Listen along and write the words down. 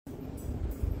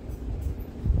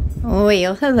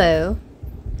Well, hello.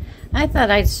 I thought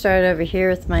I'd start over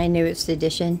here with my newest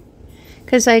edition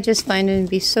because I just find him to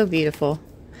be so beautiful.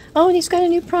 Oh, and he's got a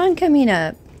new prawn coming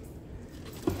up.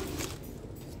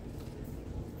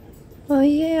 Oh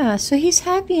yeah, so he's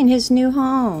happy in his new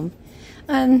home.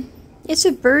 It's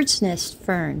a bird's nest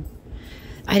fern.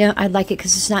 I like it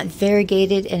because it's not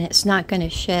variegated and it's not going to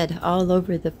shed all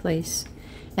over the place.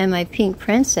 And my pink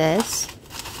princess,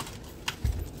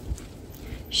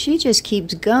 she just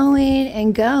keeps going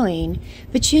and going.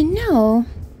 But you know,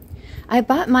 I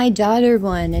bought my daughter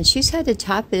one and she's had to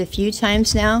top it a few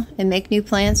times now and make new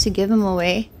plants to give them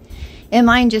away. And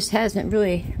mine just hasn't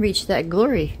really reached that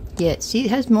glory yet. See,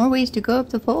 it has more ways to go up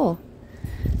the pole.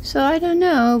 So I don't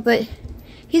know, but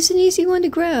he's an easy one to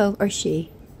grow, or she.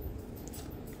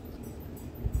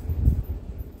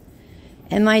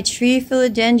 And my tree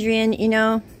philodendron, you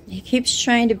know, he keeps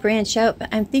trying to branch out, but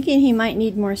I'm thinking he might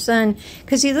need more sun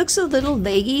because he looks a little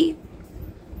leggy.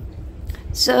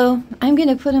 So I'm going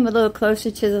to put him a little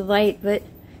closer to the light, but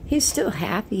he's still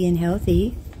happy and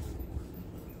healthy.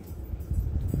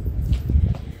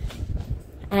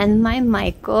 And my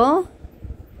Michael,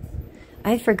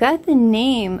 I forgot the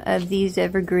name of these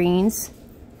evergreens.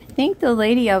 I think the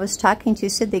lady I was talking to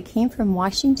said they came from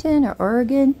Washington or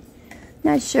Oregon.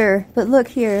 Not sure, but look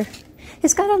here.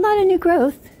 It's got a lot of new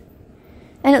growth.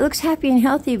 And it looks happy and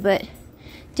healthy, but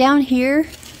down here,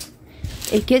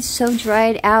 it gets so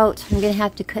dried out. I'm going to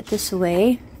have to cut this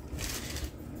away.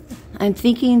 I'm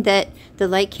thinking that the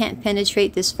light can't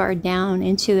penetrate this far down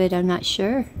into it. I'm not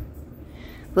sure.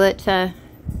 But I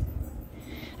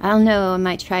don't know. I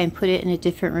might try and put it in a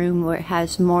different room where it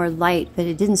has more light, but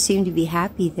it didn't seem to be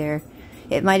happy there.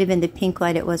 It might have been the pink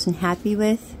light it wasn't happy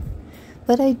with.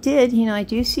 But I did, you know, I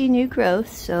do see new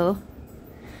growth, so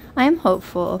I'm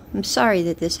hopeful. I'm sorry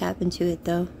that this happened to it,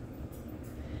 though.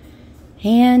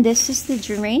 And this is the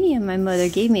geranium my mother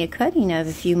gave me a cutting of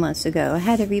a few months ago. I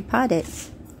had to repot it.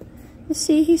 You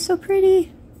see, he's so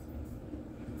pretty.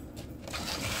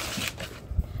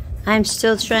 I'm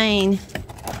still trying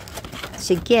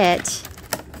to get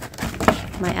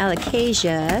my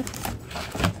alocasia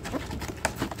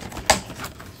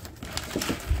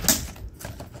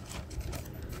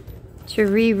to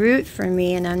reroot for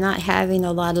me, and I'm not having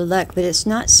a lot of luck, but it's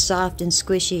not soft and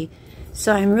squishy.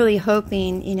 So I'm really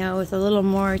hoping, you know, with a little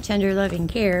more tender loving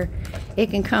care, it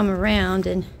can come around.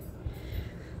 And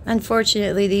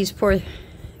unfortunately, these poor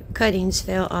cuttings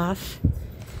fell off.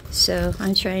 So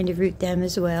I'm trying to root them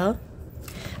as well.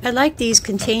 I like these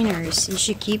containers. You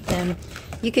should keep them.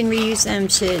 You can reuse them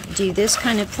to do this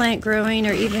kind of plant growing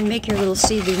or even make your little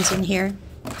seedlings in here.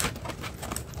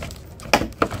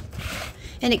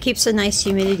 And it keeps a nice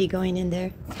humidity going in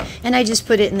there. And I just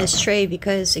put it in this tray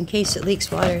because in case it leaks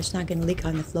water, it's not going to leak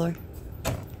on the floor.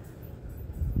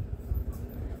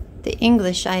 The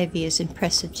English ivy is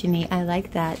impressive to me. I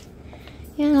like that.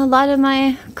 And a lot of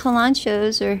my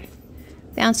kalanchos are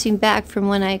bouncing back from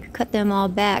when I cut them all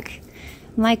back.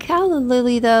 My calla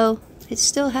lily, though, it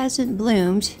still hasn't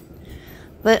bloomed.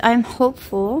 But I'm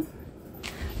hopeful.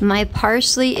 My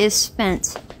parsley is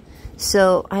spent.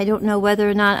 So I don't know whether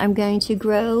or not I'm going to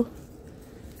grow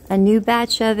a new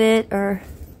batch of it or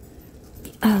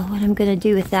what I'm going to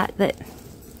do with that. But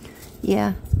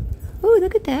yeah. Oh,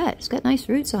 look at that. It's got nice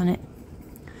roots on it.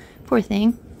 Poor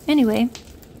thing. Anyway,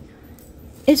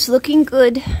 it's looking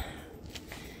good.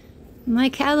 My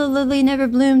calla lily never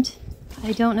bloomed.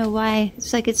 I don't know why.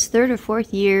 It's like its third or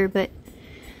fourth year, but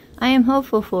I am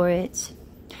hopeful for it.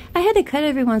 I had to cut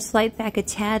everyone's light back a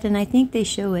tad, and I think they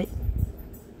show it.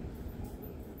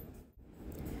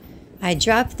 I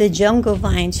dropped the jungle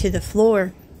vine to the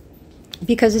floor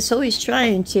because it's always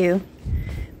trying to.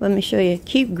 Let me show you.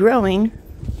 Keep growing.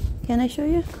 Can I show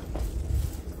you?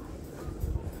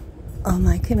 Oh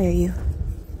my, come here you.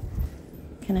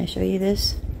 Can I show you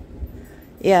this?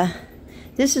 Yeah.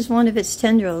 This is one of its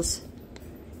tendrils.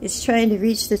 It's trying to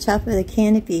reach the top of the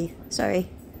canopy. Sorry.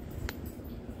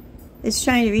 It's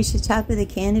trying to reach the top of the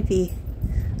canopy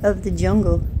of the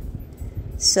jungle.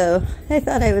 So I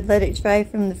thought I would let it dry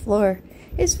from the floor.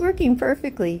 It's working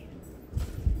perfectly.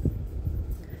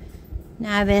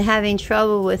 Now I've been having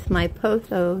trouble with my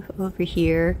potho over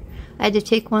here. I had to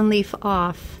take one leaf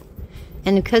off.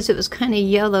 And because it was kind of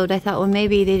yellowed, I thought, well,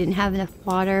 maybe they didn't have enough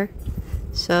water.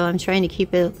 So I'm trying to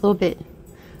keep it a little bit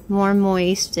more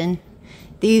moist. And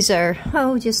these are,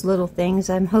 just little things.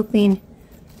 I'm hoping,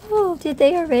 did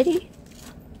they already?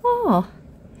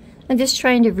 I'm just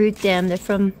trying to root them. They're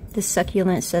from the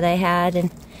succulents that I had, and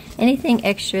anything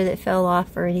extra that fell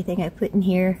off or anything I put in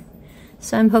here.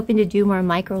 So I'm hoping to do more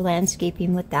micro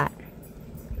landscaping with that.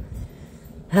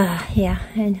 Yeah,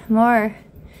 and more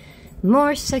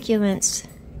More succulents.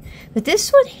 But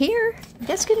this one here,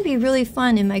 that's going to be really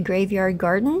fun in my graveyard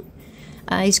garden.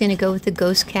 He's going to go with the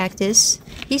ghost cactus.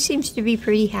 He seems to be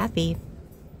pretty happy.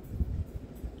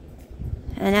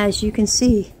 And as you can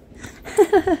see,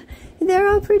 they're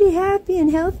all pretty happy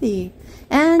and healthy.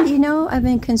 And you know, I've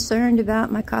been concerned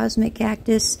about my cosmic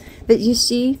cactus, but you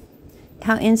see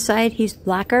how inside he's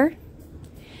blacker?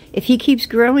 If he keeps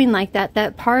growing like that,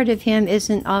 that part of him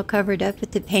isn't all covered up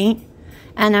with the paint,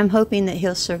 and I'm hoping that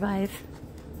he'll survive.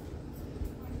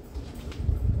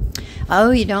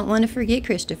 Oh, you don't want to forget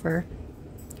Christopher.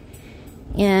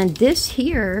 And this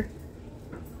here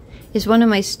is one of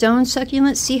my stone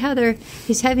succulents. See how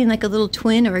he's having like a little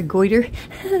twin or a goiter,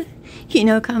 you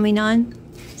know, coming on.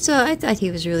 So I thought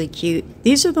he was really cute.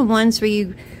 These are the ones where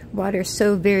you water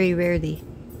so very rarely.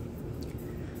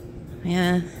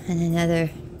 Yeah, and another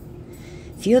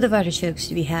field of artichokes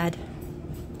to be had.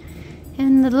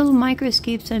 And the little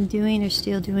microscapes I'm doing are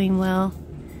still doing well.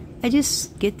 I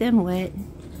just get them wet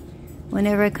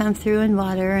whenever I come through and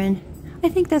water, and I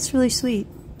think that's really sweet.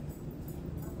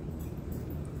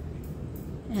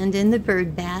 And in the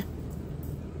bird bath.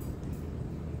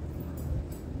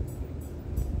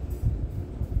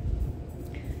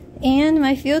 And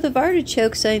my field of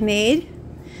artichokes I made.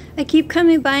 I keep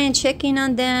coming by and checking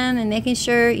on them and making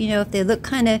sure, you know, if they look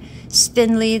kind of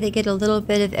spindly, they get a little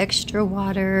bit of extra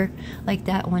water like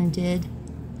that one did.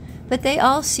 But they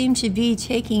all seem to be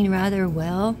taking rather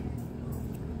well.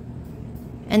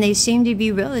 And they seem to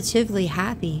be relatively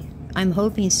happy. I'm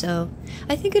hoping so.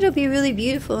 I think it'll be really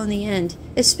beautiful in the end,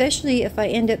 especially if I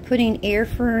end up putting air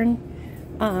fern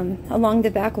along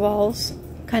the back walls,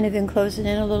 kind of enclosing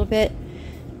it a little bit.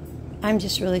 I'm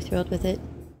just really thrilled with it.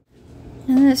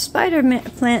 And the spider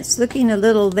plant's looking a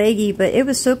little leggy, but it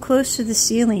was so close to the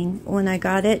ceiling when I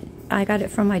got it. I got it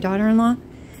from my daughter-in-law,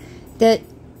 that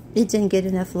it didn't get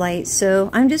enough light. So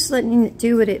I'm just letting it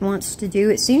do what it wants to do.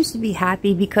 It seems to be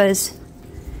happy because,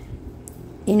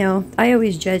 you know, I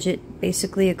always judge it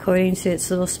basically according to its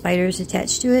little spiders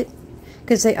attached to it,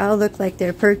 because they all look like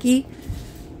they're perky,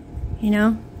 you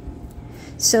know.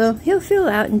 So he'll fill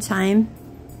out in time.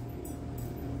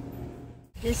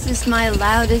 This is my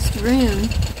loudest room.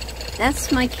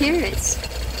 That's my carrots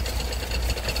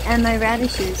and my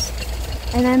radishes.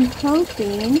 And I'm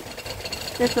hoping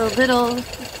that the little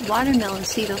watermelon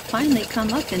seed will finally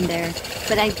come up in there.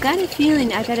 But I've got a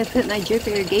feeling I gotta put my drip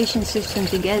irrigation system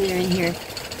together in here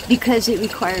because it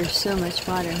requires so much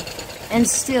water. And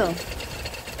still,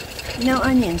 no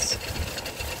onions.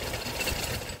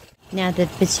 Now the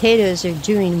potatoes are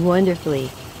doing wonderfully.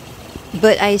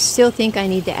 But I still think I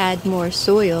need to add more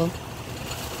soil.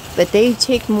 But they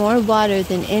take more water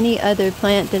than any other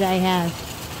plant that I have.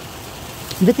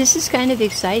 But this is kind of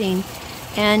exciting.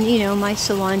 And, you know, my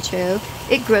cilantro,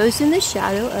 it grows in the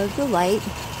shadow of the light.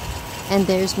 And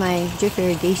there's my drip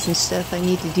irrigation stuff I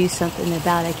need to do something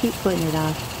about. I keep putting it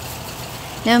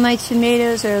off. Now my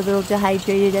tomatoes are a little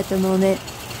dehydrated at the moment.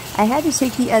 I had to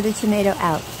take the other tomato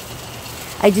out.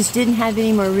 I just didn't have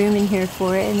any more room in here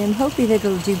for it, and I'm hoping that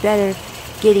it'll do better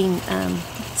getting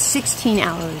 16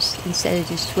 hours instead of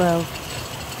just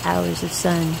 12 hours of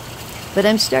sun. But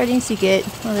I'm starting to get,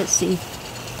 well, let's see,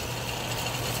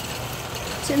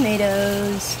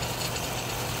 tomatoes.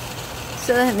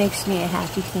 So that makes me a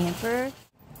happy camper.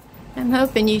 I'm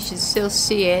hoping you should still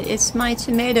see it. It's my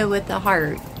tomato with the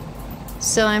heart.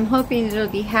 So I'm hoping it'll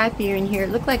be happier in here.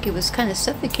 It looked like it was kind of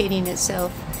suffocating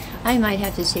itself. I might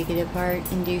have to take it apart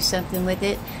and do something with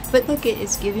it. But look,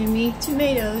 it's giving me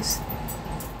tomatoes.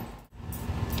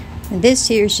 And this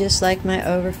here is just like my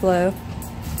overflow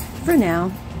for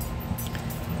now.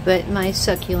 But my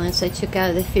succulents I took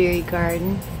out of the fairy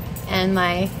garden. And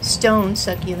my stone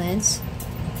succulents,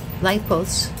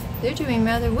 Lipos, they're doing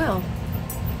rather well.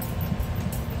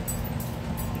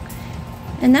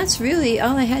 And that's really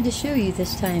all I had to show you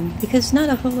this time, because not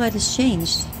a whole lot has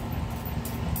changed.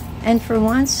 And for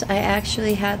once, I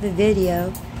actually have a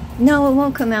video. No, it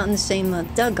won't come out in the same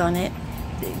month. Doggone it.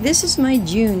 This is my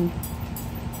June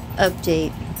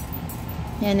update.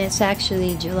 And it's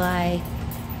actually July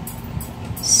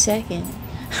 2nd.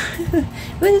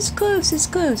 But it's close, it's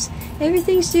close.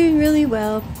 Everything's doing really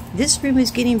well. This room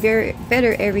is getting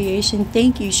better aeration.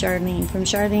 Thank you, Charlene, from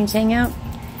Charlene's Hangout.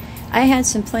 I had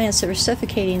some plants that were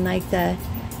suffocating, like the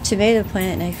tomato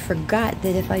plant, and I forgot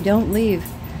that if I don't leave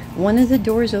one of the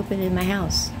doors open in my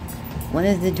house, one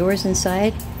of the doors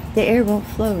inside, the air won't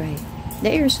flow right.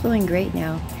 The air is flowing great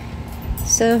now.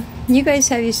 So you guys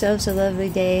have yourselves a lovely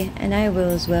day, and I will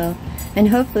as well. And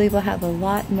hopefully we'll have a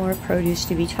lot more produce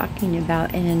to be talking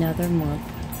about in another month.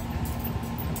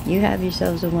 You have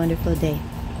yourselves a wonderful day.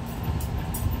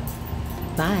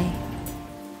 Bye.